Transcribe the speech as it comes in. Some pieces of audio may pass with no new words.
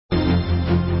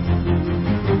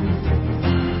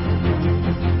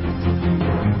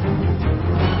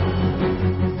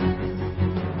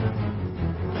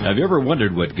Have you ever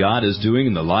wondered what God is doing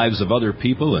in the lives of other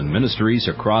people and ministries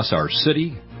across our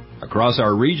city, across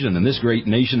our region, and this great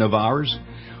nation of ours?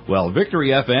 Well,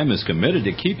 Victory FM is committed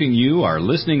to keeping you, our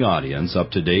listening audience,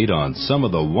 up to date on some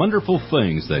of the wonderful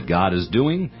things that God is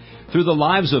doing through the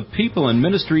lives of people and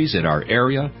ministries in our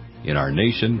area, in our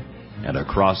nation, and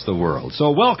across the world. So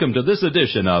welcome to this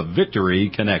edition of Victory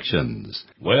Connections.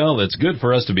 Well, it's good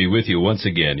for us to be with you once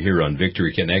again here on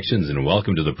Victory Connections, and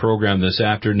welcome to the program this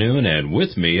afternoon. And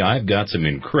with me, I've got some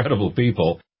incredible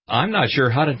people. I'm not sure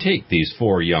how to take these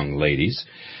four young ladies.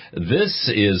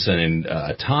 This is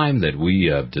a time that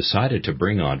we have decided to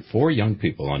bring on four young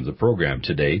people on the program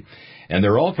today, and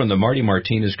they're all from the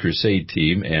Martinez Crusade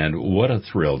team, and what a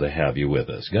thrill to have you with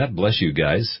us. God bless you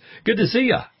guys. Good to see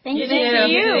you. Thank you.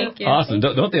 Thank you. Awesome.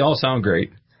 Don't they all sound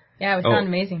great? Yeah, we sound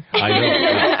amazing. I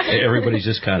know. Everybody's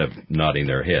just kind of nodding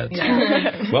their heads.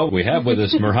 Yeah. Well, we have with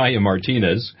us Mariah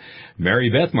Martinez,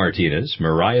 Mary Beth Martinez,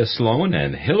 Mariah Sloan,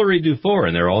 and Hillary Dufour,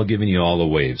 and they're all giving you all a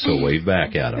wave, so wave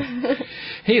back at them.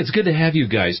 Hey, it's good to have you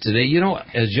guys today. You know,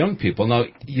 as young people, now,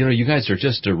 you guys are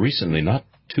just recently, not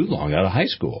too long, out of high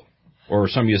school. Or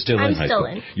some of you still in high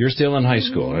school? You're still in high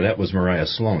school. Mm-hmm. That was Mariah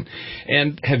Sloan.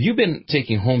 And have you been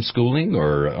taking homeschooling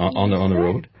or on the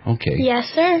road? Okay. Yes,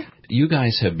 sir. You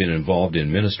guys have been involved in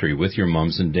ministry with your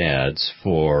moms and dads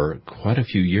for quite a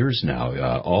few years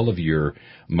now. All of your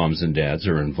moms and dads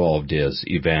are involved as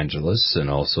evangelists and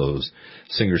also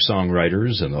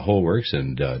singer-songwriters and the whole works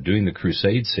and doing the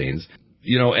crusade scenes.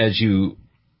 You know, as you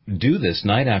do this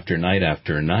night after night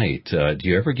after night, do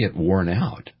you ever get worn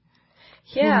out?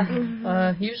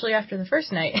 Yeah, usually after the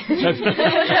first night.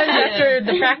 After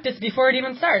the practice before it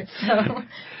even starts. So.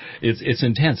 It's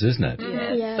intense, isn't it?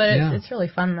 Mm-hmm. Yeah. But it's really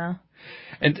fun, though.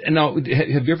 And now, have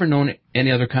you ever known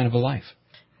any other kind of a life?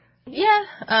 Yeah.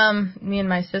 Me and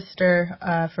my sister,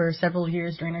 for several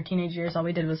years during our teenage years, all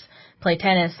we did was play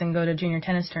tennis and go to junior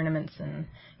tennis tournaments, and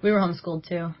we were homeschooled,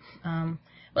 too. It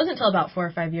wasn't until about 4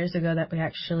 or 5 years ago that we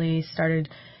actually started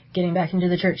getting back into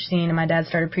the church scene, and my dad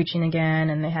started preaching again,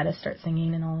 and they had us start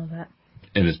singing and all of that.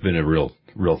 And it's been a real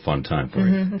fun time for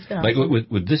you. It's been awesome. Like,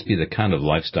 would this be the kind of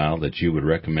lifestyle that you would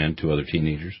recommend to other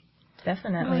teenagers?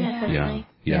 Definitely.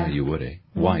 Yeah, you would, eh?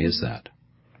 Mm-hmm. Why is that?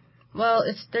 Well,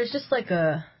 there's just like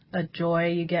a joy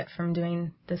you get from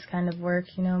doing this kind of work,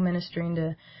 ministering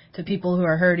to people who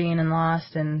are hurting and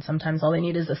lost, and sometimes all they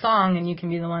need is a song, and you can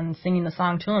be the one singing the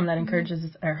song to them that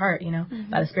encourages their heart,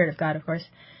 by the Spirit of God, of course.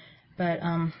 But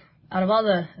out of all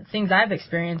the things I've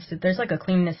experienced, there's like a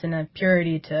cleanness and a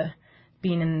purity to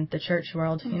being in the church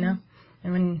world, And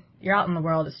when you're out in the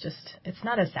world, it's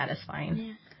not as satisfying.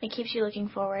 Yeah. It keeps you looking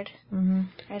forward. Mm-hmm.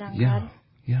 Right on God.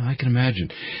 Yeah, I can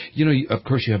imagine. Of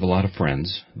course, you have a lot of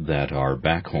friends that are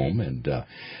back home and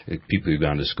people you've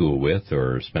gone to school with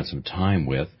or spent some time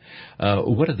with.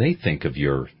 What do they think of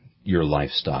your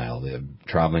lifestyle,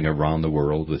 traveling around the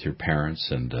world with your parents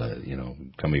and,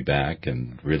 coming back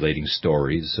and relating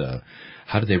stories?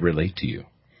 How do they relate to you?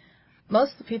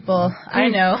 Most of the people I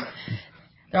know,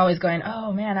 they're always going,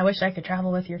 oh, man, I wish I could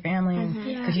travel with your family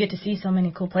because you get to see so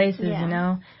many cool places,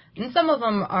 And some of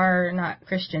them are not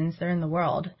Christians. They're in the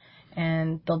world.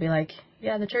 And they'll be like,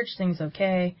 yeah, the church thing's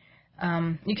okay.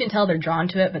 You can tell they're drawn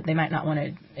to it, but they might not want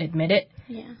to admit it.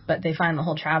 Yeah. But they find the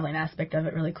whole traveling aspect of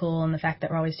it really cool, and the fact that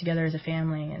we're always together as a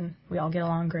family and we all get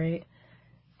along great.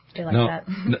 They like that.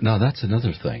 No, that's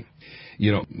another thing.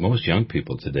 Most young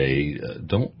people today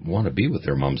don't want to be with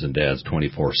their moms and dads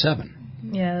 24/7.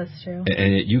 Yeah, that's true.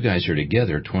 And you guys are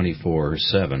together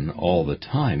 24/7 all the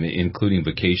time, including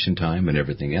vacation time and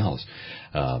everything else.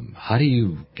 How do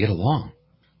you get along?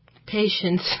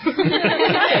 Patience.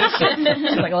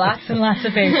 Like lots and lots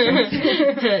of patience.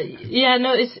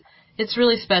 It's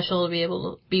really special to be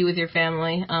able to be with your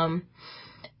family.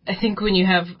 I think when you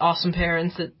have awesome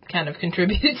parents, it kind of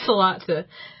contributes a lot to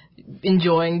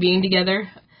enjoying being together.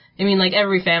 I mean, like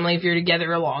every family, if you're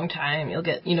together a long time, you'll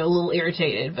get, a little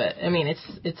irritated. But, I mean,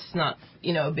 it's not,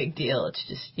 a big deal. It's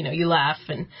just, you laugh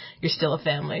and you're still a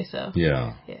family. So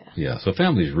Yeah. So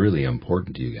family is really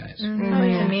important to you guys. To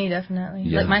me, definitely.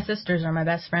 Yeah. Like my sisters are my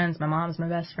best friends. My mom's my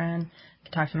best friend. I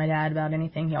can talk to my dad about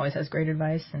anything. He always has great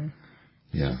advice. And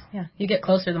yeah, you get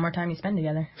closer the more time you spend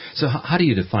together. So how do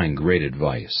you define great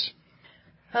advice?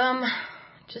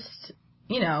 Just,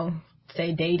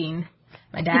 say dating.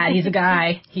 My dad, he's a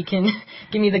guy. He can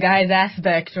give me the guy's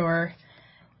aspect, or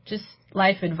just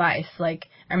life advice. Like,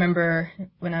 I remember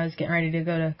when I was getting ready to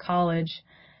go to college,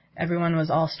 everyone was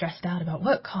all stressed out about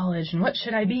what college and what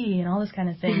should I be and all this kind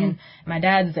of thing. Mm-hmm. And my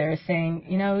dad's there saying,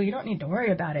 you don't need to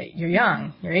worry about it. You're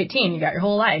young. You're 18. You got your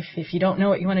whole life. If you don't know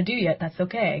what you want to do yet, that's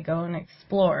okay. Go and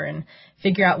explore and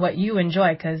figure out what you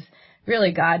enjoy, because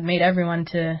really God made everyone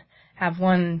to have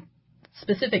one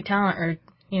specific talent or,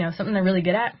 something they're really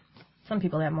good at. Some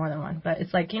people have more than one, but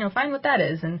it's like, find what that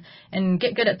is and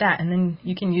get good at that, and then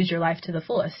you can use your life to the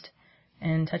fullest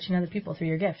and touching other people through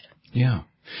your gift. Yeah.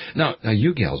 Now,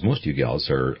 you gals, most of you gals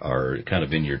are kind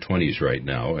of in your 20s right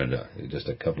now, and just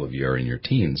a couple of you are in your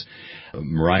teens.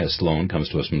 Mariah Sloan comes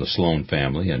to us from the Sloan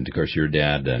family, and of course your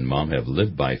dad and mom have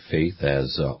lived by faith,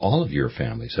 as all of your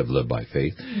families have lived by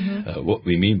faith. Mm-hmm. What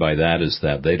we mean by that is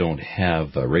that they don't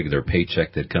have a regular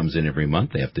paycheck that comes in every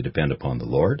month. They have to depend upon the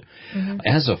Lord. Mm-hmm.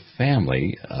 As a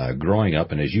family, growing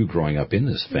up, and as you growing up in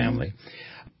this family, mm-hmm.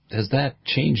 Has that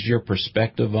changed your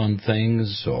perspective on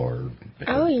things, or?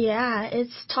 Oh, yeah.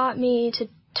 It's taught me to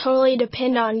totally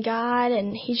depend on God,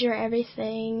 and He's your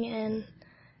everything, and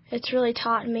it's really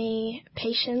taught me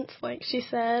patience, like she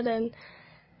said, and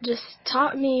just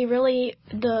taught me really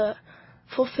the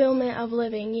fulfillment of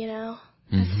living,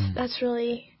 Mm-hmm. That's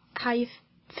really how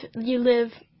you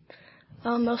live,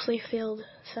 mostly filled,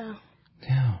 so.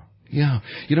 Yeah.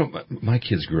 My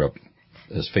kids grew up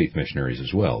as faith missionaries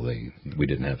as well. We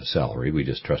didn't have a salary. We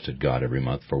just trusted God every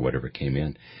month for whatever came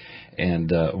in.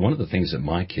 And one of the things that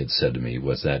my kids said to me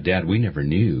was that, Dad, we never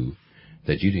knew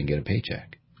that you didn't get a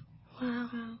paycheck. Wow.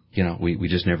 We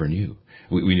just never knew.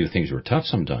 We knew things were tough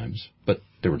sometimes, but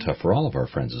they were tough for all of our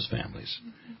friends' families.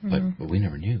 Mm-hmm. But we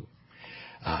never knew.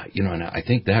 And I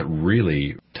think that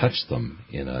really touched them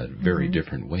in a very mm-hmm.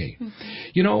 different way.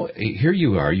 Mm-hmm. Here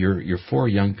you are, you're four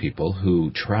young people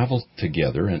who travel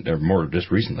together, and or more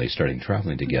just recently starting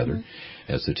traveling together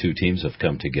mm-hmm. as the two teams have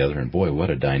come together. And boy,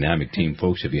 what a dynamic team,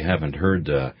 folks. If you haven't heard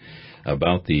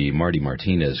about the Marty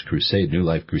Martinez Crusade, New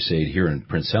Life Crusade here in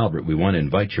Prince Albert, we want to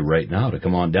invite you right now to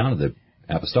come on down to the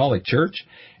Apostolic Church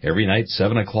every night,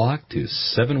 7 o'clock to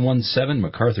 717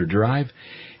 MacArthur Drive,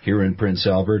 here in Prince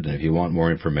Albert. And if you want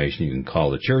more information, you can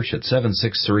call the church at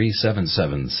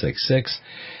 763-7766.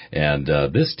 And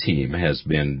this team has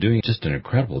been doing just an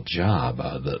incredible job.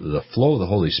 The flow of the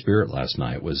Holy Spirit last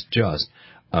night was just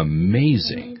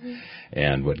amazing. Mm-hmm.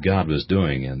 And what God was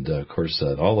doing. And, of course,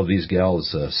 all of these gals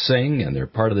sing, and they're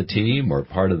part of the team or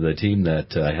part of the team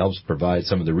that helps provide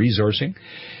some of the resourcing.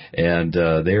 And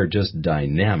they are just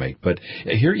dynamic. But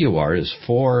here you are as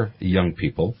four young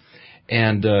people.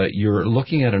 And you're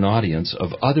looking at an audience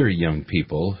of other young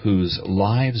people whose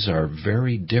lives are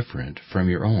very different from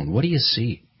your own. What do you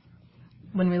see?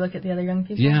 When we look at the other young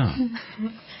people? Yeah.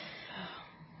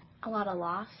 A lot of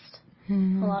lost.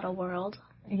 Mm-hmm. A lot of world.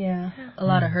 Yeah. A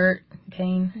lot of hurt,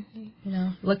 pain, mm-hmm.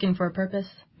 Looking for a purpose.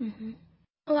 Mm-hmm.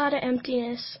 A lot of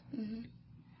emptiness. Mm-hmm.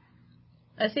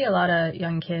 I see a lot of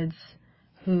young kids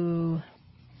who,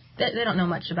 they don't know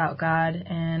much about God,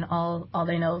 and all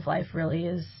they know of life really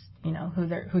is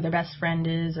who their best friend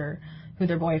is, or who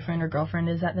their boyfriend or girlfriend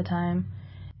is at the time.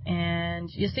 And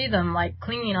you see them like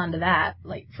clinging onto that,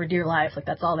 like for dear life, like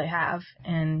that's all they have,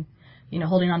 and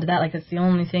holding on to that like it's the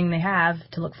only thing they have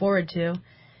to look forward to.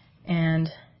 And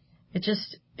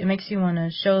it makes you want to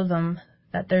show them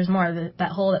that there's more,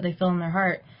 that hole that they fill in their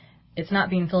heart. It's not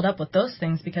being filled up with those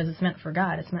things because it's meant for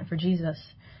God, it's meant for Jesus.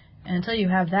 And until you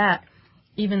have that,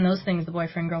 even those things, the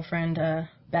boyfriend, girlfriend,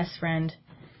 best friend,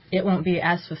 it won't be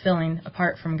as fulfilling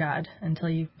apart from God until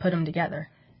you put them together.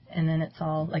 And then it's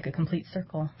all like a complete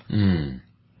circle. Mm.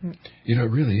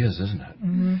 It really is, isn't it?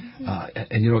 Mm-hmm.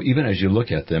 And even as you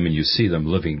look at them and you see them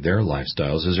living their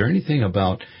lifestyles, is there anything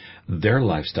about their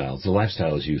lifestyles, the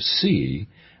lifestyles you see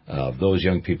of those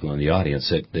young people in the audience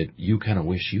that you kind of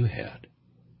wish you had?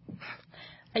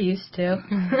 I used to.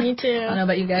 Me too. I don't know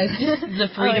about you guys. The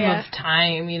freedom of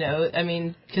time,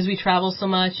 because we travel so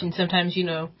much, and sometimes,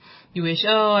 you wish,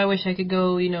 I wish I could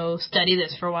go, study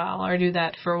this for a while or do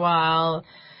that for a while.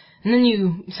 And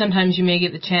then sometimes you may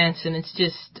get the chance, and it's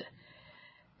just,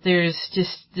 there's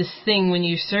just this thing when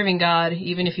you're serving God,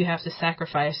 even if you have to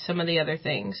sacrifice some of the other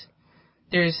things,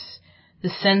 there's the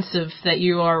sense of that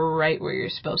you are right where you're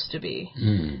supposed to be,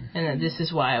 and that this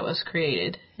is why I was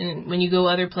created. And when you go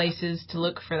other places to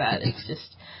look for that, it's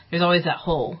just, there's always that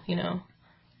hole,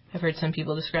 I've heard some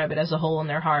people describe it as a hole in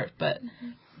their heart, but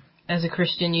as a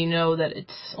Christian, you know that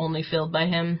it's only filled by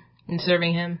Him and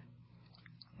serving Him.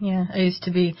 Yeah, I used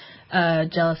to be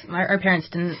jealous. Our parents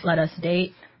didn't let us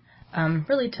date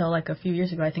really till like a few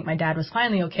years ago. I think my dad was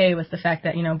finally okay with the fact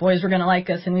that, boys were going to like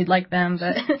us and we'd like them,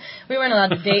 but we weren't allowed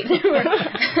to date.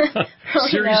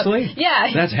 Seriously? Yeah.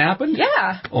 That's happened?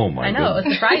 Yeah. Oh, my God. I know, it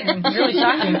was surprising, really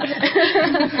shocking.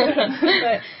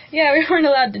 But, yeah, we weren't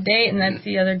allowed to date, and that's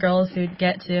the other girls who'd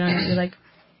get to, and I'd be like,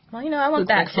 well, I want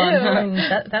that too, and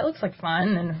that looks like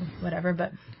fun, and whatever,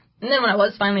 but, and then when I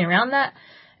was finally around that,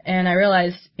 And I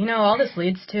realized, all this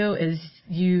leads to is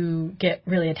you get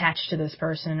really attached to this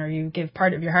person, or you give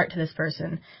part of your heart to this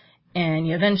person, and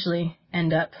you eventually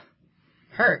end up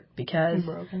hurt because,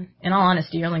 in all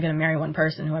honesty, you're only going to marry one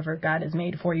person, whoever God has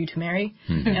made for you to marry.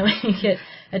 Mm-hmm. And when you get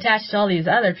attached to all these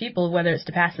other people, whether it's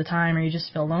to pass the time or you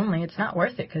just feel lonely, it's not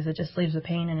worth it because it just leaves a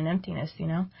pain and an emptiness,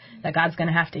 that God's going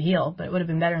to have to heal. But it would have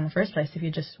been better in the first place if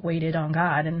you just waited on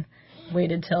God and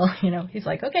waited till, he's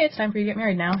like, okay, it's time for you to get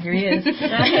married now. Here he is. That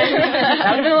would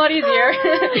have been a lot easier.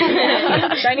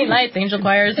 Shining lights, angel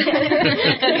choirs.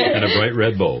 And a bright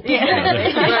red bow.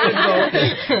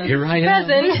 Yeah. Here I am.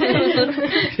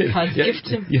 Present. God's gift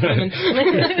to women.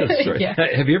 That's right. Yeah.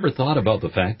 Have you ever thought about the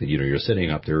fact that, you're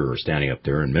sitting up there or standing up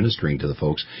there and ministering to the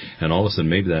folks, and all of a sudden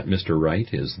maybe that Mr. Right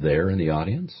is there in the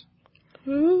audience?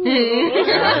 Oh,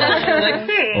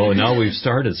 now we've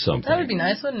started something. That would be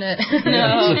nice, wouldn't it? No.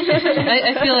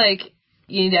 I feel like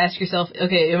you need to ask yourself,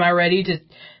 okay, am I ready to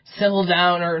settle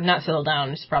down, or not settle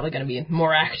down? It's probably going to be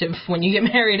more active when you get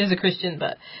married as a Christian,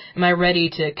 but am I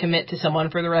ready to commit to someone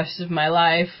for the rest of my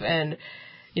life and,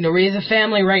 raise a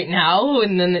family right now?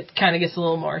 And then it kind of gets a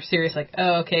little more serious, like,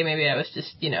 oh, okay, maybe I was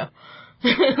just, just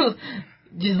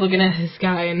looking at this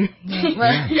guy and...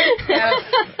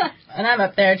 And I'm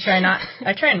up there I try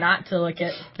not to look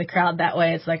at the crowd that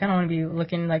way. It's like, I don't want to be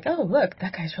looking like, oh, look,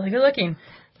 that guy's really good looking.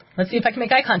 Let's see if I can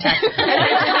make eye contact.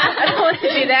 I don't want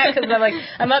to do that because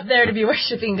I'm up there to be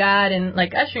worshiping God and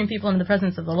ushering people into the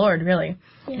presence of the Lord, really.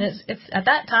 Yes. And it's at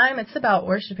that time, it's about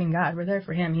worshiping God. We're there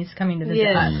for Him. He's coming to visit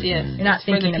us. Yes. You're not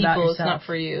thinking about yourself. It's not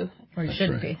for you. Or you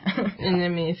shouldn't be.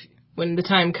 And when the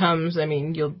time comes,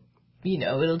 you'll,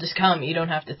 it'll just come. You don't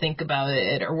have to think about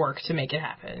it or work to make it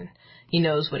happen. He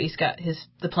knows what He's got,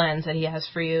 the plans that He has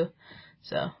for you.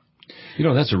 So.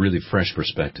 That's a really fresh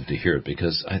perspective to hear it,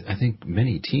 because I think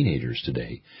many teenagers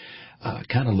today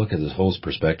kind of look at this whole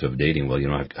perspective of dating. Well,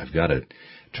 I've got to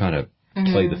try to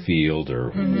play the field,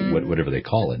 or whatever they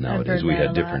call it nowadays. We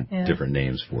had different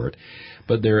names for it.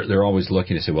 But they're always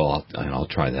looking to say, well, I'll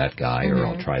try that guy, or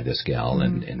I'll try this gal,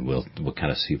 and we'll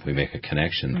kind of see if we make a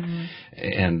connection.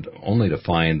 And only to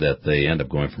find that they end up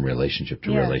going from relationship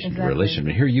to relationship to relationship.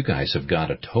 And here you guys have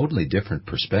got a totally different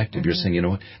perspective. You're saying,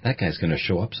 what, that guy's going to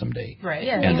show up someday. Right.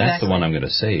 Yeah, and that's the one I'm going to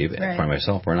save for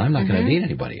myself, and I'm not going to date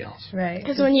anybody else. Right.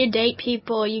 Because when you date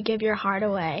people, you give your heart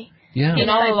away. Yeah. And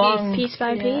all along, piece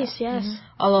by piece, yes.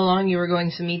 All along you were going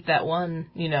to meet that one,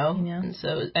 And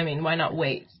so, why not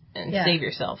wait and save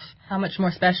yourself? How much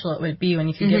more special it would be when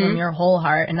you could give them your whole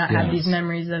heart and not have these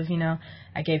memories of,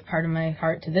 I gave part of my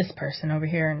heart to this person over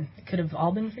here, and it could have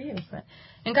all been for you.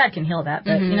 And God can heal that,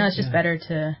 but, it's just better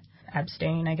to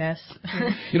abstain, I guess.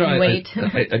 Wait.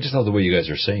 I just love the way you guys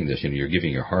are saying this. You're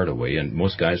giving your heart away, and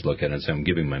most guys look at it and say, I'm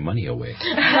giving my money away.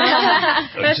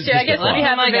 That's true. I guess we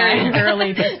have a very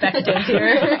girly perspective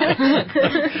here.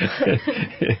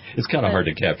 It's kind of hard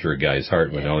to capture a guy's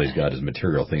heart when all he's got is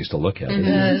material things to look at.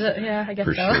 Yeah, I guess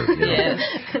for so.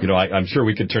 Sure. I'm sure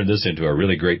we could turn this into a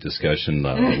really great discussion.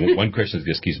 One question that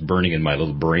just keeps burning in my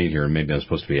little brain here, and maybe I'm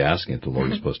supposed to be asking it. The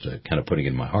Lord is supposed to kind of putting it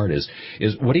in my heart is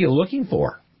what are you looking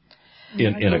for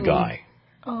in a guy?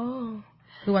 Oh.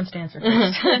 Who wants to answer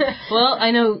first? Well,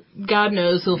 I know God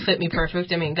knows who'll fit me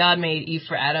perfect. God made Eve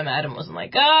for Adam. Adam wasn't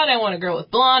like, God, I want a girl with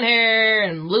blonde hair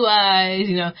and blue eyes.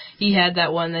 He had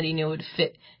that one that he knew would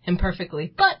fit him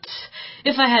perfectly. But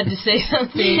if I had to say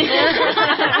something...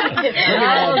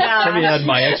 Let me add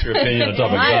my extra opinion on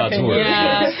top of God's word.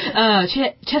 Yeah.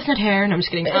 Chestnut hair. No, I'm just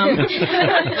kidding.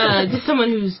 Just someone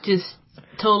who's just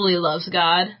totally loves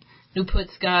God, who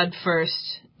puts God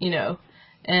first,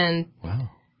 and... Wow.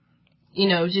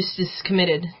 Just is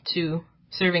committed to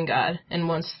serving God and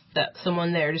wants that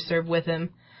someone there to serve with him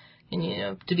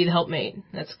and, to be the helpmate.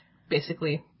 That's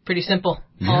basically pretty simple.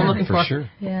 All I'm looking for. Sure.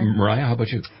 Yeah. Mariah, how about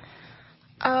you?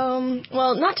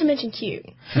 Well, not to mention cute.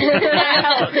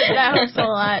 that helps a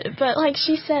lot. But like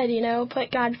she said,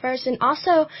 put God first, and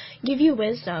also give you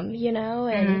wisdom,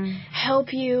 and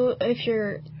help you if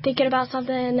you're thinking about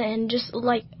something, and just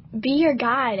be your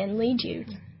guide and lead you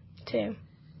too.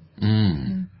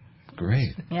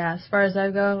 Great. Yeah, as far as I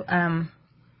go,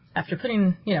 after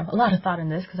putting, a lot of thought in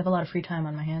this, because I have a lot of free time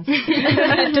on my hands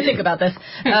to think about this,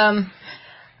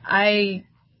 I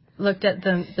looked at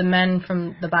the men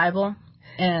from the Bible,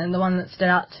 and the one that stood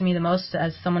out to me the most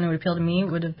as someone who would appeal to me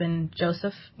would have been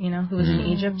Joseph, who was in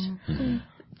Egypt.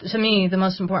 To me, the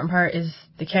most important part is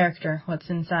the character, what's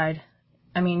inside.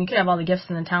 You could have all the gifts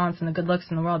and the talents and the good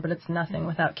looks in the world, but it's nothing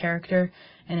without character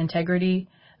and integrity.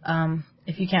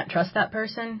 If you can't trust that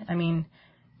person,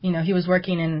 he was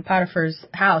working in Potiphar's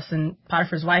house, and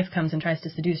Potiphar's wife comes and tries to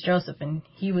seduce Joseph, and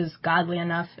he was godly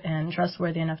enough and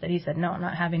trustworthy enough that he said, no, I'm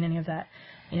not having any of that.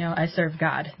 I serve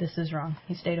God. This is wrong.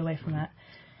 He stayed away from that.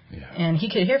 Yeah. And he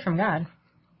could hear from God.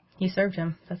 He served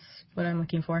him. That's what I'm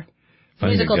looking for.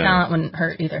 Musical talent wouldn't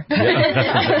hurt either. Yeah,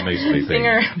 that makes me think.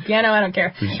 Singer, piano, I don't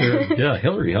care. For sure. Yeah,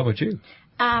 Hillary, how about you?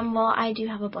 Well, I do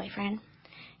have a boyfriend.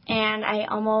 And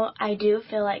I do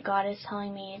feel like God is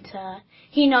telling me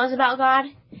he knows about God,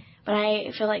 but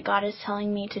I feel like God is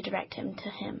telling me to direct him to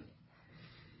him.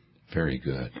 Very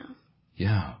good.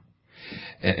 Yeah.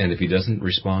 And if he doesn't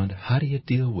respond, how do you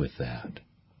deal with that?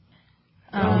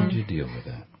 How do you deal with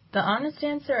that? The honest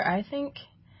answer, I think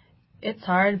it's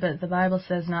hard, but the Bible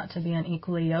says not to be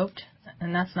unequally yoked.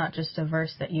 And that's not just a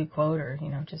verse that you quote or,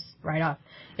 just write off.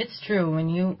 It's true. When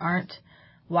you aren't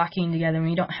walking together, when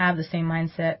you don't have the same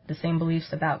mindset, the same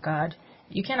beliefs about God,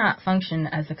 you cannot function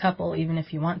as a couple, even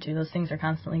if you want to. Those things are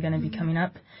constantly going to be coming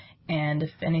up. And if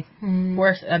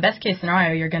best case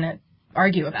scenario, you're going to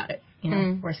argue about it.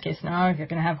 Worst case scenario, you're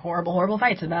going to have horrible, horrible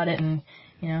fights about it. And,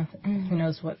 who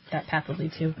knows what that path will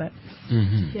lead to. But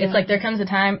it's like there comes a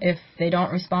time, if they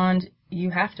don't respond,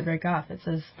 you have to break off. It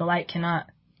says the light cannot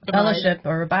fellowship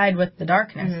or abide with the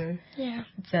darkness. Yeah.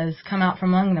 It says come out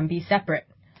from among them, be separate.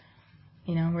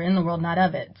 We're in the world, not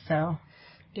of it. So.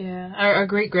 Yeah. Our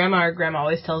grandma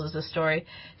always tells us a story.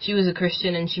 She was a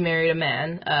Christian and she married a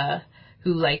man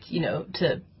who liked,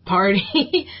 to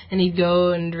party and he'd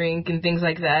go and drink and things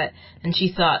like that. And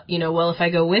she thought, well, if I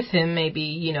go with him,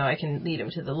 maybe, I can lead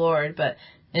him to the Lord. But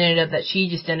it ended up that she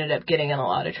just ended up getting in a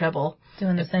lot of trouble.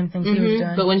 Doing the same things he was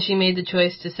doing. But when she made the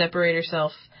choice to separate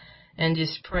herself and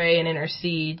just pray and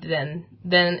intercede,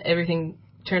 then everything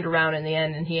turned around in the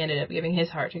end and he ended up giving his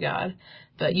heart to God.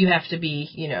 But you have to be,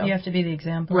 You have to be the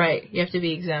example. Right. You have to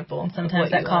be example. And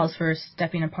sometimes that calls for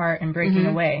stepping apart and breaking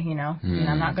away,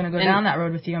 I'm not going to go down that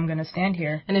road with you. I'm going to stand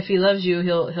here. And if he loves you,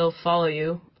 he'll follow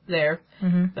you there.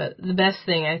 But the best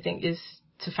thing, I think, is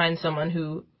to find someone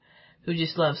who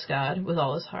just loves God with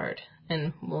all his heart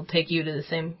and will take you to the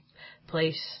same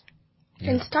place.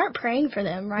 And start praying for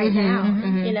them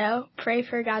now, Pray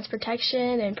for God's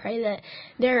protection and pray that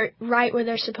they're right where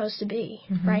they're supposed to be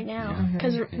right now.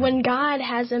 Because when God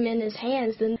has them in his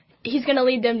hands, then he's going to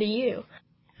lead them to you.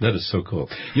 That is so cool.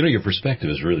 Your perspective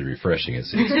is really refreshing.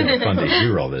 It's kind of fun to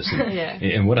hear all this.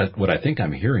 And what I think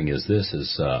I'm hearing is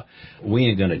we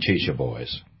ain't going to chase you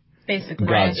boys. Basically.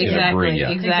 God's going to bring you.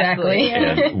 Exactly.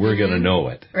 And we're going to know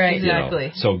it. Right.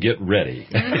 Exactly. So get ready.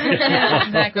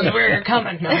 Exactly. We're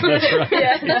coming. That's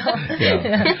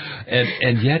right.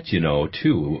 And yet,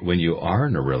 too, when you are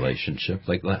in a relationship,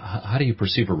 like how do you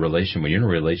perceive a relation when you're in a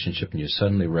relationship and you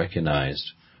suddenly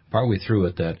recognize partway through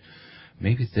it that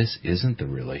maybe this isn't the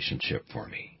relationship for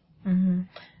me?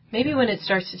 Maybe when it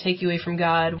starts to take you away from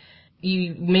God,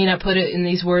 you may not put it in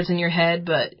these words in your head,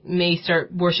 but may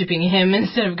start worshiping him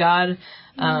instead of God.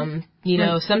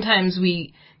 Sometimes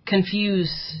we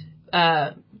confuse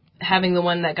having the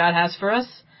one that God has for us,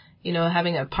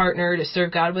 having a partner to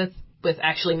serve God with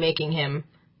actually making him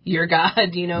your God,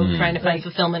 trying to find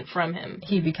fulfillment from him.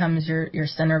 He becomes your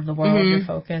center of the world, your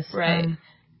focus. Right.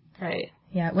 Right.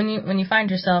 Yeah. When you find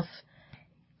yourself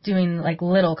doing like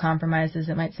little compromises,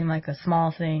 it might seem like a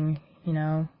small thing,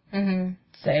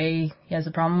 Say he has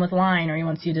a problem with lying, or he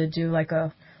wants you to do like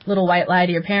a little white lie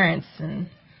to your parents and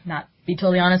not be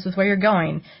totally honest with where you're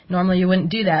going. Normally you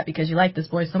wouldn't do that because you like this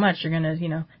boy so much. You're going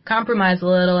to, compromise a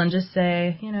little and just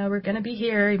say, we're going to be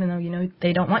here even though,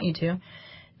 they don't want you to.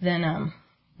 Then,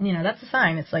 that's a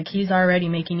sign. It's like he's already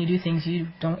making you do things you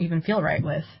don't even feel right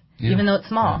with. Yeah. Even though it's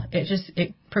small. Yeah.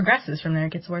 It progresses from there.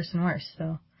 It gets worse and worse.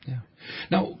 So. Yeah.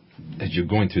 Now, as you're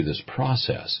going through this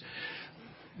process,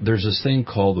 there's this thing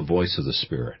called the voice of the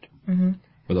Spirit,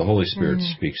 where the Holy Spirit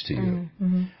speaks to you.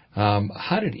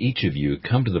 How did each of you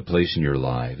come to the place in your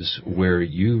lives where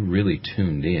you really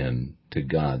tuned in to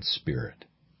God's Spirit?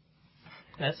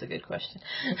 That's a good question.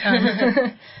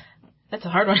 That's a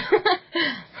hard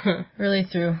one. Really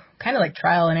through kind of like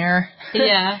trial and error.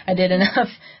 Yeah. I did enough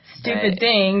stupid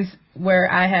things where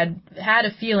I had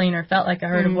a feeling or felt like I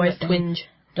heard a voice twinge.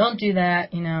 Don't do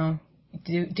that, do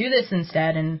this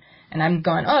instead. And I'm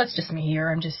going, oh, it's just me here.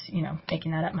 I'm just,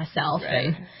 making that up myself. Right.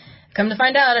 And come to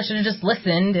find out, I should have just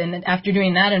listened. And after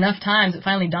doing that enough times, it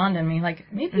finally dawned on me, like,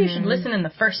 maybe you should listen in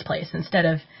the first place instead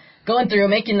of going through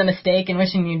making the mistake and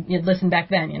wishing you'd listened back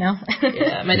then, Yeah,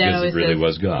 my dad always says. Because it really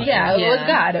was God. Yeah, it was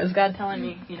God. It was God telling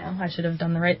me, I should have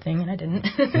done the right thing, and I didn't.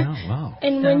 Oh, wow.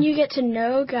 And when you get to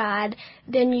know God,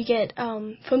 then you get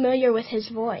familiar with his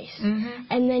voice.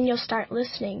 And then you'll start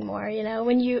listening more,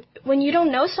 When you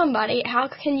don't know somebody, how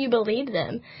can you believe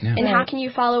them? Yeah. And how can you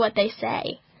follow what they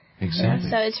say? Exactly.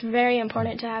 So it's very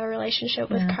important to have a relationship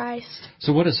with Christ.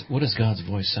 So what does God's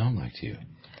voice sound like to you?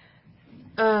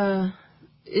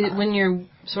 When you're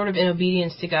sort of in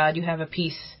obedience to God, you have a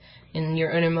peace in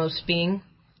your innermost being.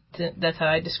 That's how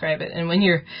I describe it. And when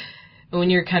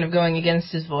you're kind of going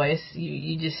against His voice,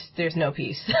 you just, there's no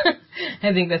peace.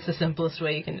 I think that's the simplest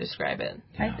way you can describe it.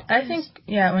 Yeah. I think,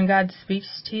 when God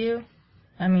speaks to you,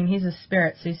 I mean, He's a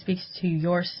spirit, so He speaks to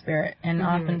your spirit. And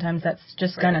oftentimes that's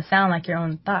just going to sound like your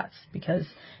own thoughts because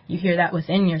you hear that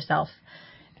within yourself.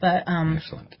 But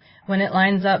Excellent. When it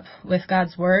lines up with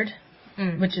God's Word,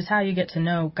 which is how you get to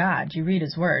know God, you read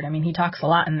His Word. I mean, He talks a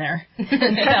lot in there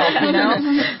himself, you know?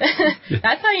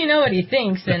 That's how you know what He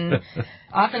thinks. And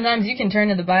oftentimes you can turn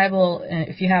to the Bible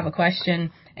if you have a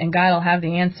question, and God will have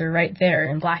the answer right there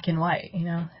in black and white, you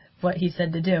know, what He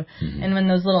said to do. Mm-hmm. And when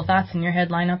those little thoughts in your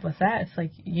head line up with that, it's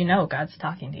like, you know God's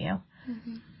talking to you.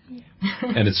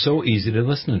 Mm-hmm. And it's so easy to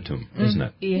listen to Him, isn't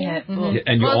it? Yeah. Well,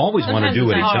 and you always want to do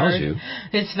what He tells you.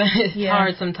 It's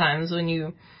hard sometimes when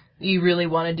you really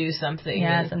want to do something.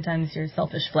 Yeah, sometimes your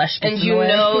selfish flesh gets and in the way.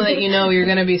 know that you're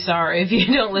going to be sorry if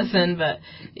you don't listen, but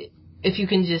if you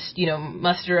can just,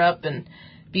 muster up and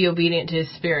be obedient to His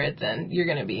Spirit, then you're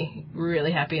going to be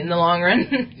really happy in the long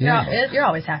run. You're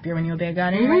always happier when you obey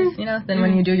God anyways, than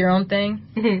when you do your own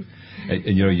thing. And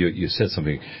you said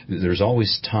something. There's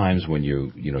always times when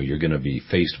you're going to be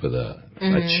faced with a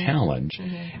challenge,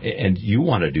 and you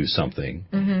want to do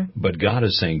something, but God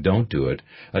is saying don't do it.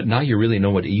 Now you really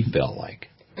know what Eve felt like.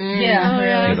 Yeah,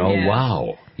 really.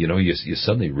 Wow. You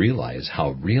suddenly realize how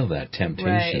real that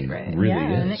temptation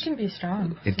really is. And it can be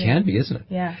strong. It can be, isn't it?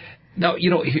 Yeah. Now,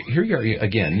 here you are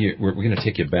again. We're going to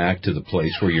take you back to the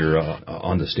place where you're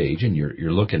on the stage and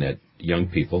you're looking at young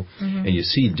people, and you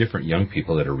see different young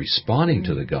people that are responding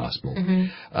to the gospel.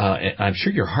 And I'm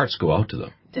sure your hearts go out to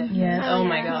them. Yes. Oh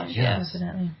my gosh. Yes.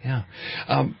 Definitely. Yeah.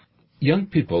 Young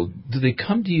people, do they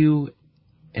come to you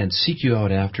and seek you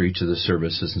out after each of the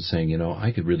services and saying,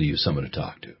 I could really use someone to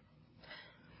talk to?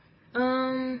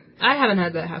 I haven't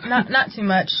had that happen. Not too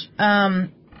much.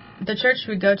 The church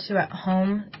we go to at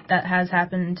home, that has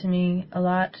happened to me a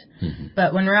lot.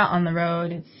 But when we're out on the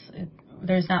road,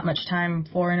 there's not much time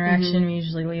for interaction. We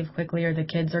usually leave quickly, or the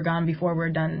kids are gone before we're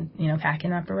done,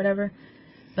 packing up or whatever.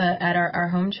 But at our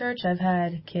home church, I've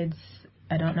had kids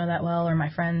I don't know that well, or my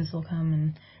friends will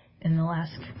come and they'll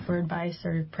ask for advice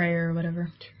or prayer or whatever.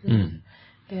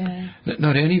 Yeah.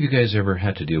 Now, do any of you guys ever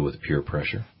had to deal with peer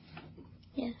pressure?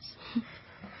 Yes.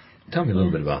 Tell me a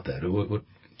little bit about that.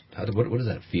 What does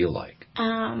that feel like?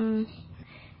 It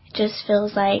just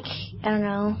feels like, I don't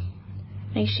know,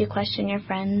 makes you question your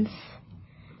friends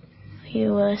who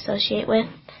you associate with.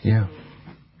 Yeah.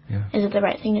 Is it the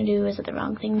right thing to do? Is it the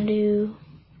wrong thing to do?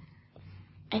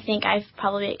 I think I've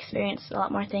probably experienced a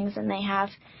lot more things than they have.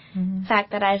 The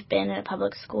fact that I've been in a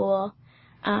public school,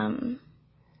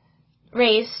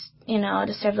 raised,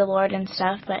 to serve the Lord and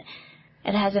stuff, but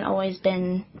it hasn't always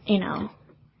been,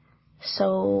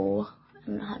 so, I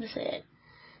don't know how to say it,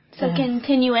 so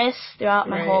continuous throughout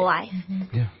my whole life.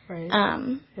 Yeah.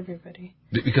 Right. Everybody.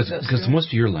 Because most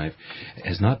of your life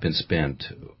has not been spent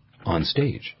on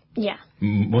stage. Yeah.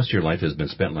 Most of your life has been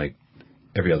spent like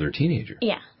every other teenager.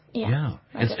 Yeah.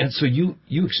 And so you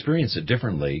experience it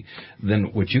differently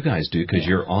than what you guys do, because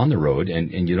you're on the road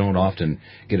and you don't often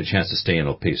get a chance to stay in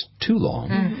a place too long.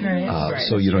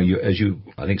 So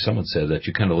I think someone said that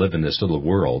you kind of live in this little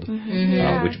world,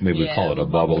 which maybe we call it a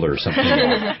bubble or something.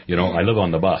 I live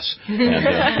on the bus, and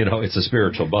it's a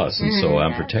spiritual bus, and so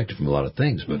I'm protected from a lot of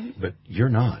things, but you're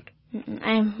not.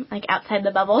 I'm like outside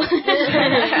the bubble,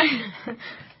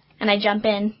 and I jump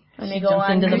in. When we go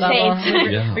on into the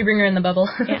bubble. We bring her in the bubble.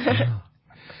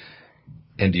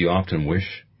 And do you often wish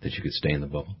that you could stay in the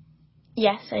bubble?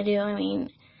 Yes, I do. I mean,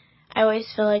 I always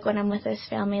feel like when I'm with this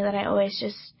family that I always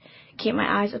just keep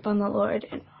my eyes up on the Lord.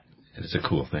 And it's a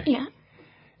cool thing. Yeah.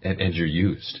 And you're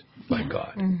used by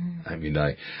God. I mean,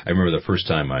 I remember the first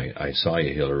time I saw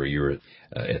you, Hillary, you were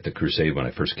at the crusade when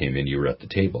I first came in. You were at the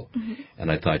table. And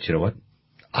I thought, you know what?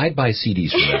 I'd buy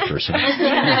CDs from that person. She's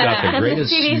got the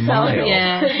greatest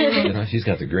smile. She's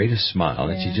got the greatest smile,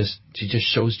 and she just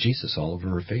shows Jesus all over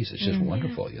her face. It's just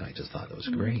wonderful. I just thought that was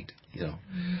great.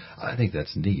 I think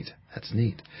that's neat. That's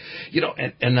neat.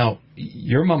 And now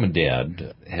your mom and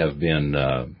dad have been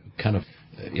kind of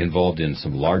involved in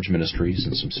some large ministries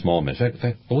and some small ministries. In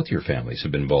fact, both your families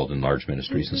have been involved in large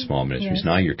ministries and small ministries. Yes.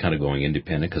 Now you're kind of going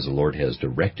independent because the Lord has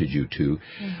directed you to.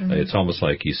 It's almost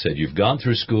like you said, you've gone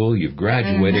through school, you've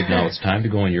graduated, now it's time to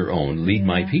go on your own, lead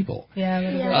my people.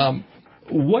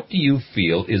 What do you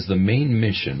feel is the main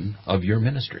mission of your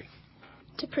ministry?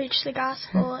 To preach the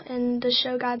gospel and to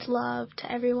show God's love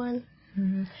to everyone.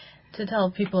 Mm-hmm. To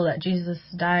tell people that Jesus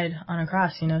died on a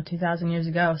cross, 2,000 years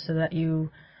ago, so that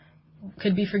you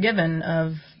could be forgiven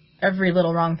of every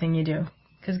little wrong thing you do.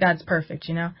 Because God's perfect,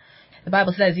 The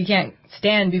Bible says you can't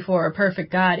stand before a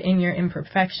perfect God in your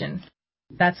imperfection.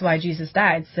 That's why Jesus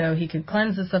died, so he could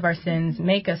cleanse us of our sins,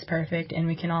 make us perfect, and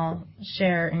we can all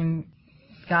share in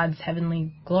God's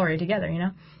heavenly glory together,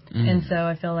 And so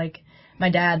I feel like my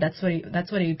dad, that's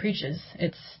what he preaches.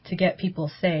 It's to get people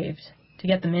saved, to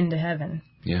get them into heaven.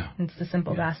 Yeah. It's the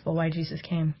simple gospel why Jesus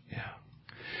came. Yeah.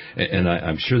 And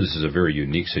I'm sure this is a very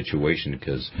unique situation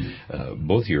because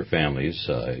both of your families,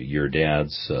 your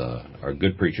dads are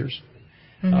good preachers,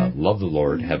 love the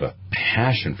Lord, have a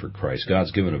passion for Christ.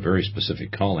 God's given a very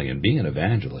specific calling, and being an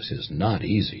evangelist is not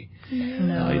easy.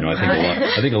 No.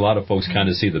 I think a lot of folks kind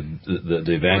of see the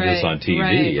evangelists on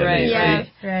TV,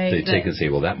 and they take and say,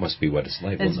 well, that must be what it's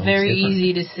like. It's very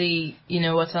easy to see,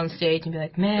 what's on stage and be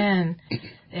like, man,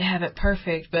 they have it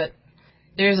perfect, but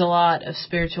there's a lot of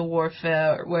spiritual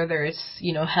warfare, whether it's,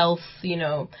 health,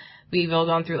 we've all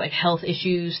gone through like health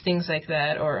issues, things like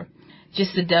that, or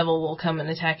just the devil will come and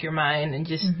attack your mind, and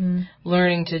just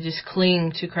learning to just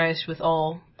cling to Christ with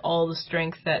all the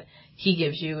strength that he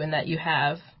gives you and that you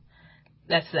have.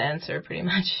 That's the answer, pretty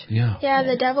much. Yeah,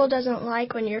 the devil doesn't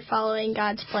like when you're following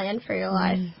God's plan for your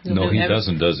life. No, he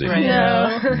doesn't, does he? Right.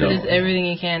 No. He does everything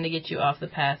he can to get you off the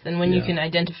path. And when you can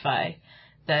identify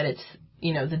that it's,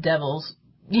 the devil's,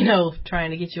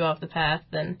 trying to get you off the path,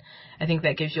 then I think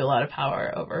that gives you a lot of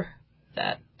power over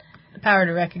that. The power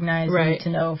to recognize and to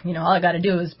know, all I got to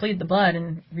do is plead the blood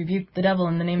and rebuke the devil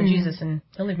in the name of Jesus, and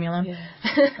he'll leave me alone.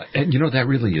 Yeah. And that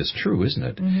really is true, isn't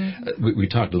it? We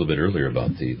talked a little bit earlier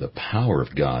about the power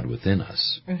of God within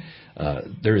us.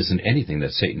 There isn't anything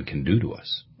that Satan can do to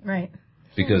us. Right.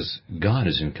 Because God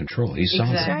is in control. He's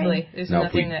sovereign. Exactly. There's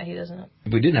nothing that he doesn't.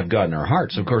 If we didn't have God in our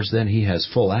hearts, of course, then he has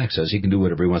full access. He can do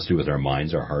whatever he wants to do with our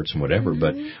minds, our hearts, and whatever.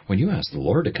 But when you ask the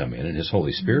Lord to come in and his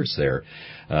Holy Spirit's there,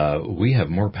 we have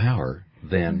more power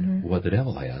than what the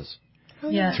devil has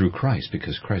through Christ,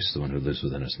 because Christ is the one who lives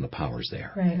within us and the power's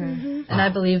there. Right. And I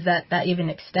believe that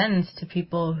even extends to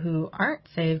people who aren't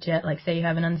saved yet, like say you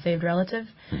have an unsaved relative,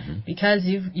 because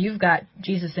you've got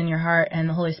Jesus in your heart and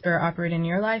the Holy Spirit operating in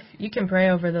your life, you can pray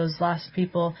over those lost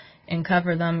people and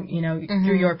cover them,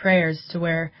 through your prayers, to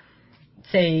where,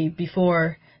 say,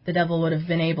 before the devil would have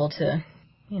been able to,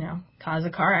 cause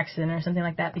a car accident or something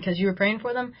like that, because you were praying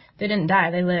for them, they didn't die,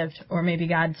 they lived. Or maybe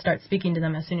God starts speaking to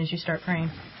them as soon as you start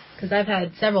praying. Because I've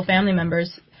had several family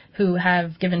members who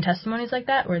have given testimonies like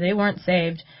that, where they weren't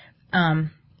saved.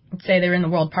 Say they were in the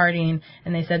world partying,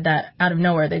 and they said that out of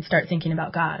nowhere they'd start thinking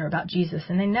about God or about Jesus,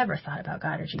 and they never thought about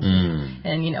God or Jesus.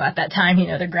 And, at that time,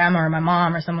 their grandma or my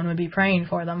mom or someone would be praying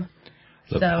for them.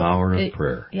 The power of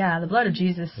prayer. Yeah, the blood of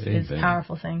Jesus is a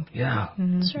powerful thing. Yeah.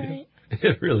 That's right.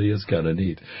 It really is kind of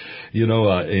neat.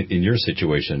 In your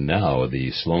situation now,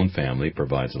 the Sloan family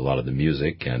provides a lot of the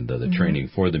music and the training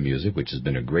for the music, which has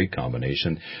been a great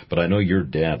combination. But I know your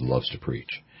dad loves to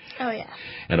preach. Oh, yeah.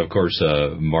 And, of course,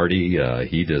 Marty,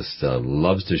 he just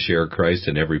loves to share Christ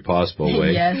in every possible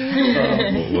way. Yes.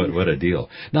 What a deal.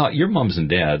 Now, your mom and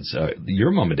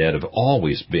dad have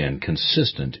always been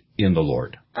consistent in the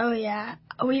Lord. Oh, yeah.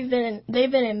 They've been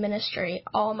in ministry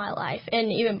all my life,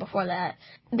 and even before that.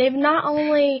 They've not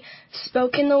only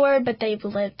spoken the word, but they've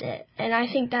lived it. And I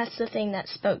think that's the thing that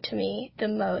spoke to me the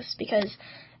most, because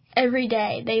every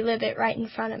day they live it right in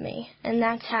front of me. And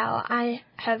that's how I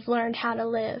have learned how to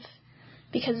live,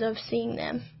 because of seeing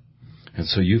them. And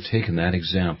so you've taken that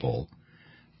example,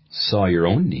 saw your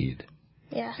own need,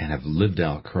 and have lived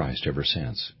out Christ ever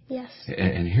since. Yes.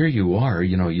 And here you are,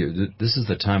 this is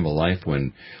the time of life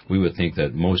when we would think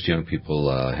that most young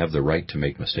people have the right to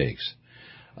make mistakes.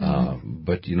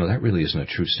 But, that really isn't a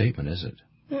true statement, is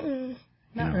it?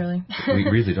 Not really. We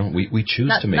really don't. We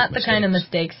choose to make mistakes. Not the kind of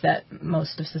mistakes that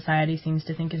most of society seems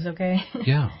to think is okay.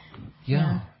 Yeah.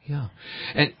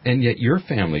 And yet your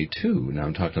family, too, now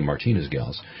I'm talking to Martinez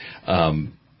gals,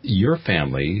 your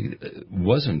family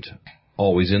wasn't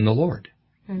always in the Lord.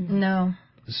 No.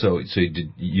 So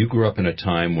you grew up in a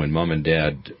time when Mom and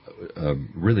Dad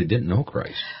really didn't know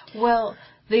Christ. Well,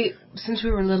 since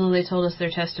we were little, they told us their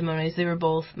testimonies. They were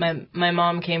both, my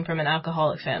mom came from an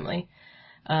alcoholic family.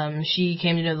 She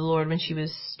came to know the Lord when she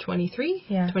was 23.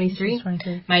 Yeah, 23.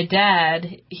 23. My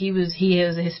dad, he was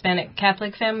a Hispanic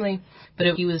Catholic family,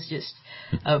 but he was just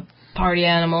a party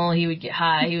animal. He would get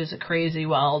high. He was a crazy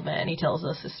wild man. He tells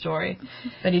us his story.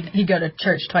 But he'd go to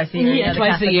church twice a year. Yeah,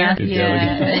 twice a year.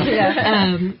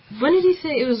 Yeah. When did he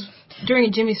say it was? During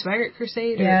a Jimmy Swaggart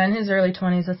crusade? Or? Yeah, in his early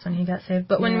 20s, that's when he got saved.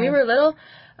 But when we were little,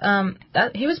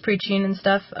 he was preaching and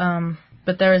stuff.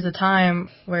 But there was a time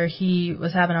where he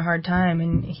was having a hard time,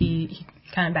 and he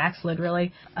kind of backslid,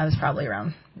 really. I was probably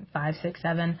around 5, 6,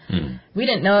 7. We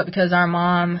didn't know it because our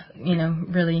mom,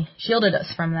 really shielded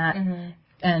us from that.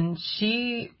 And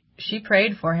she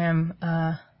prayed for him,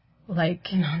 I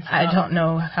don't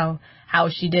know how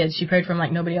she did. She prayed for him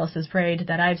like nobody else has prayed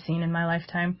that I've seen in my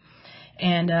lifetime.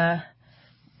 And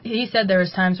he said there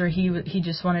was times where he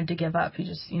just wanted to give up. He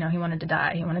just, he wanted to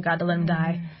die. He wanted God to let him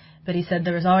die. But he said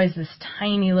there was always this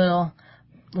tiny little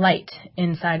light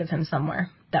inside of him somewhere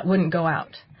that wouldn't go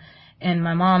out. And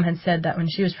my mom had said that when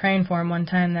she was praying for him one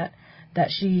time that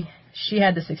she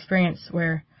had this experience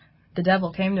where the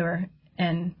devil came to her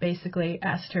and basically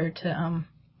asked her to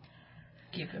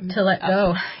let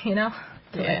go,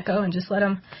 let go and just let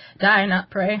him die, not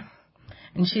pray.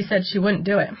 And she said she wouldn't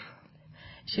do it.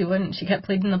 She wouldn't. She kept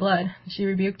pleading the blood. She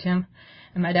rebuked him.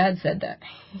 And my dad said that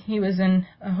he was in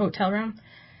a hotel room,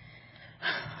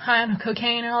 high on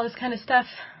cocaine and all this kind of stuff.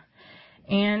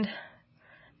 And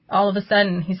all of a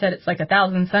sudden, he said it's like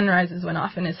 1,000 sunrises went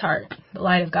off in his heart. The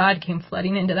light of God came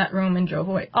flooding into that room and drove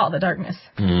away all the darkness.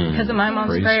 Because of my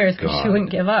mom's prayers, because she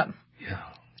wouldn't give up. Yeah.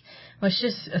 Which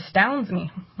just astounds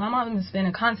me. My mom has been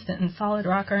a constant and solid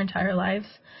rock our entire lives.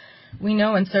 We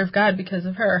know and serve God because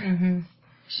of her.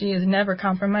 She has never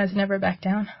compromised, never backed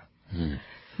down.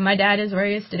 My dad is where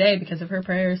he is today because of her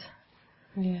prayers.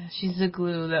 Yeah, she's the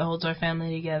glue that holds our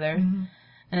family together.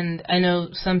 And I know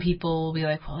some people will be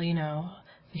like, well,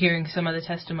 hearing some of the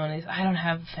testimonies, I don't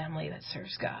have a family that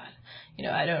serves God.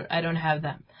 I don't have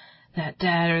that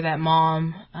dad or that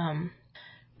mom.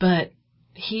 But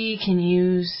he can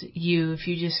use you if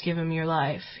you just give him your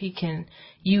life. You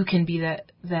can be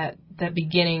that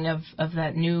beginning of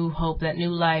that new hope, that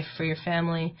new life for your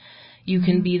family. You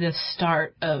can be the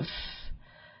start of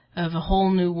a whole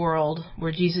new world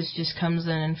where Jesus just comes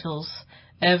in and fills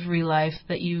every life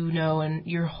that and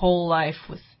your whole life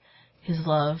with his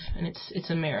love, and it's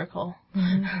a miracle.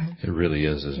 It really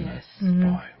is, isn't it?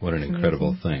 Boy, what an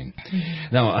incredible thing.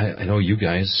 Now, I know you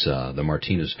guys, the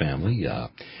Martinez family,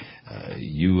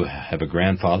 you have a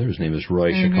grandfather. His name is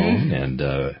Roy Chacon,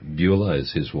 and Beulah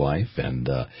is his wife, and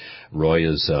Roy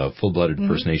is a full-blooded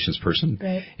First Nations person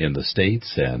in the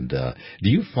States. And do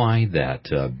you find that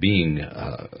being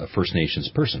a First Nations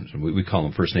person, we call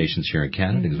them First Nations here in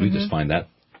Canada, because we just find that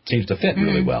seems to fit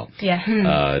really well. Yeah.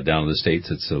 Down in the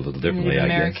States, it's a little differently,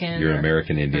 I guess. You're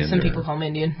American Indian. Some people call them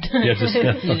Indian. Yeah, just,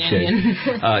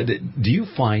 okay. Do you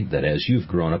find that as you've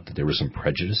grown up that there were some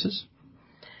prejudices?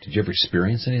 Did you ever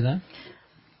experience any of that?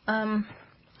 On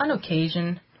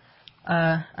occasion.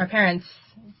 Our parents,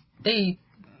 they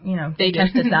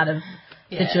kept us out of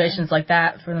situations like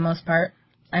that for the most part.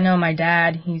 I know my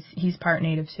dad, he's part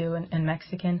Native too and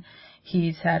Mexican.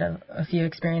 He's had a few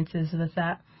experiences with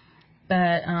that.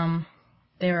 But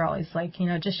they were always like,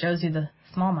 it just shows you the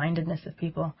small-mindedness of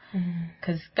people.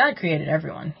 Because God created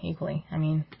everyone equally. I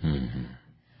mean,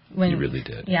 He really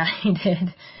did. Yeah, he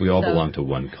did. We all belong to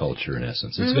one culture, in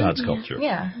essence. It's God's culture.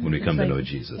 Yeah. When we come to know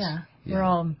Jesus. Yeah. We're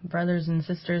all brothers and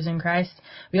sisters in Christ.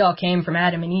 We all came from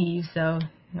Adam and Eve, so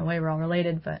in a way we're all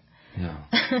related, but... Yeah.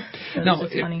 So now,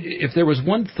 if there was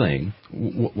one thing,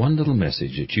 one little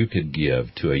message that you could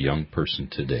give to a young person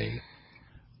today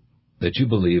that you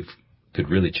believe could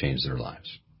really change their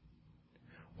lives,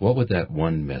 what would that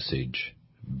one message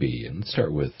be? And let's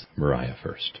start with Mariah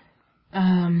first.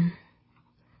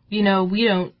 We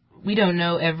don't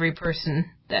know every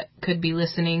person that could be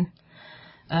listening,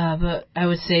 but I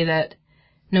would say that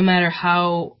no matter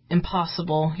how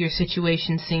impossible your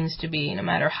situation seems to be, no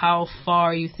matter how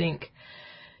far you think,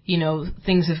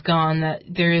 things have gone, that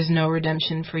there is no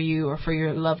redemption for you or for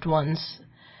your loved ones,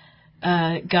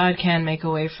 God can make a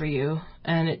way for you,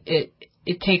 and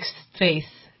it takes faith,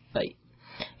 but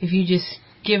if you just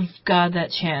give God that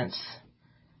chance,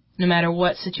 no matter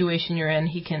what situation you're in,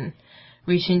 He can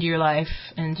reach into your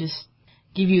life and just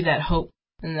give you that hope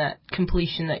and that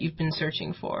completion that you've been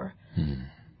searching for. And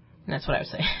that's what I would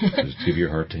say. Just give your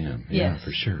heart to Him. Yeah, yes.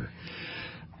 For sure.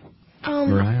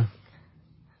 Mariah?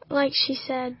 Like she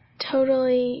said,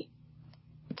 totally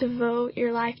devote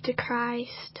your life to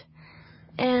Christ.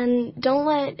 And don't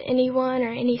let anyone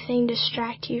or anything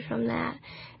distract you from that,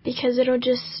 because it'll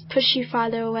just push you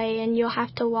farther away and you'll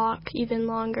have to walk even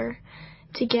longer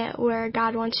to get where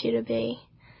God wants you to be.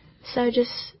 So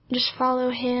just follow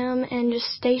Him and just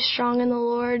stay strong in the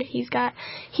Lord. He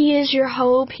is your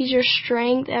hope. He's your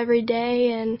strength every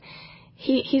day, and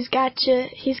He's got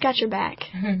your back.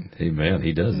 Amen.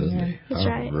 He does, doesn't He? That's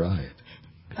right.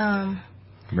 Right.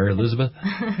 Mary Elizabeth?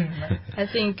 I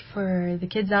think for the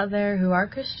kids out there who are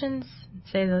Christians,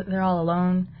 say that they're all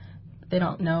alone, they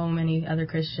don't know many other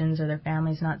Christians or their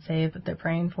family's not saved, but they're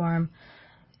praying for them.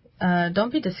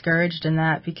 Don't be discouraged in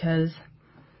that, because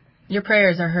your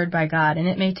prayers are heard by God, and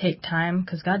it may take time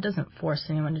because God doesn't force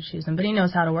anyone to choose them, but He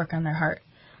knows how to work on their heart.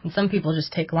 And some people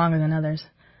just take longer than others.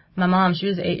 My mom, she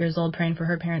was 8 years old praying for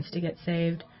her parents to get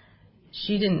saved.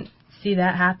 She didn't see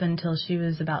that happen until she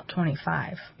was about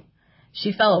 25.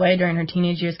 She fell away during her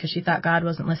teenage years because she thought God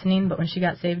wasn't listening, but when she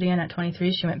got saved again at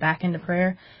 23, she went back into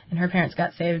prayer, and her parents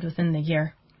got saved within the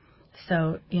year.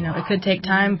 So, it could take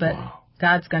time, but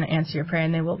God's going to answer your prayer,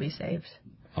 and they will be saved.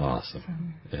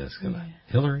 Awesome. That's good.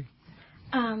 Hillary?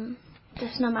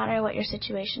 Just no matter what your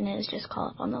situation is, just call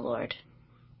upon the Lord.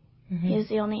 Mm-hmm. He is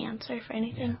the only answer for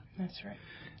anything. Yeah, that's right.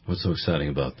 What's so exciting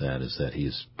about that is that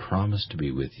He's promised to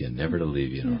be with you, never to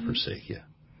leave you nor forsake you.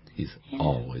 He's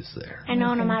always there. I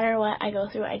know no matter what I go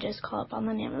through, I just call upon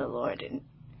the name of the Lord, and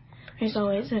there's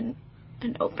always an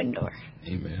open door.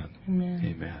 Amen.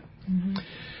 Amen. Mm-hmm.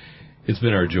 It's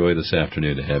been our joy this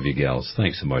afternoon to have you gals.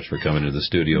 Thanks so much for coming to the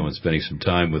studio and spending some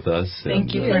time with us.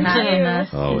 Thank you for having us.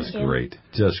 Oh, it's great.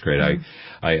 Just great.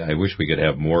 I wish we could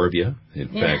have more of you. In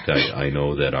fact, I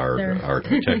know that our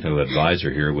technical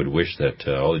advisor here would wish that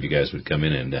all of you guys would come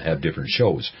in and have different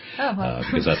shows.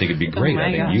 Because I think it'd be great.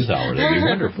 I think Youth Hour, that'd be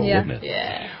wonderful, wouldn't it?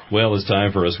 Yeah. Well, it's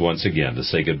time for us once again to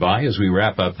say goodbye as we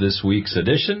wrap up this week's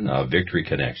edition of Victory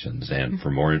Connections. And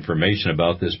for more information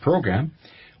about this program,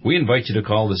 we invite you to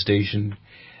call the station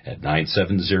at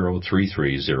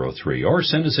 970-3303 or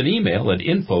send us an email at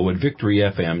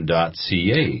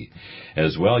info@victoryfm.ca.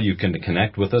 As well, you can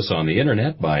connect with us on the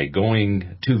Internet by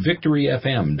going to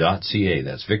victoryfm.ca.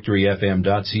 That's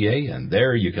victoryfm.ca, and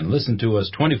there you can listen to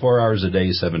us 24 hours a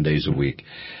day, 7 days a week,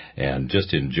 and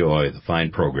just enjoy the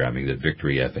fine programming that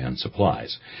Victory FM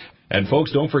supplies. And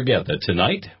folks, don't forget that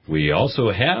tonight we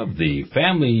also have the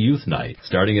Family Youth Night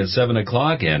starting at 7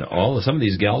 o'clock, and some of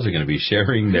these gals are going to be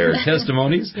sharing their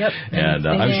testimonies. Yep. And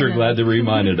I'm sure glad they're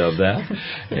reminded of that.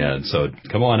 And so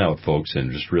come on out, folks,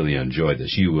 and just really enjoy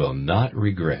this. You will not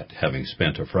regret having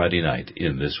spent a Friday night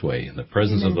in this way, in the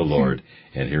presence of the Lord,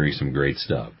 and hearing some great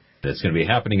stuff. It's going to be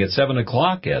happening at 7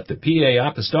 o'clock at the PA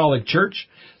Apostolic Church,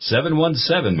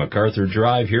 717 MacArthur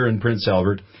Drive here in Prince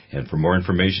Albert. And for more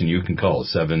information, you can call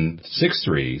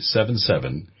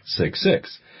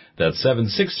 763-7766. That's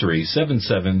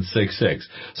 763-7766.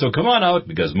 So come on out,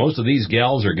 because most of these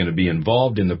gals are going to be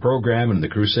involved in the program and the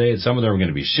crusade. Some of them are going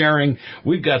to be sharing.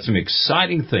 We've got some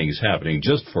exciting things happening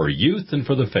just for youth and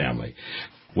for the family.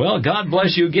 Well, God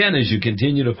bless you again as you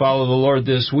continue to follow the Lord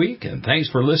this week, and thanks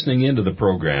for listening into the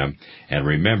program. And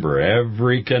remember,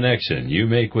 every connection you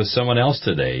make with someone else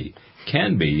today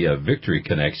can be a victory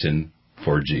connection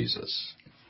for Jesus.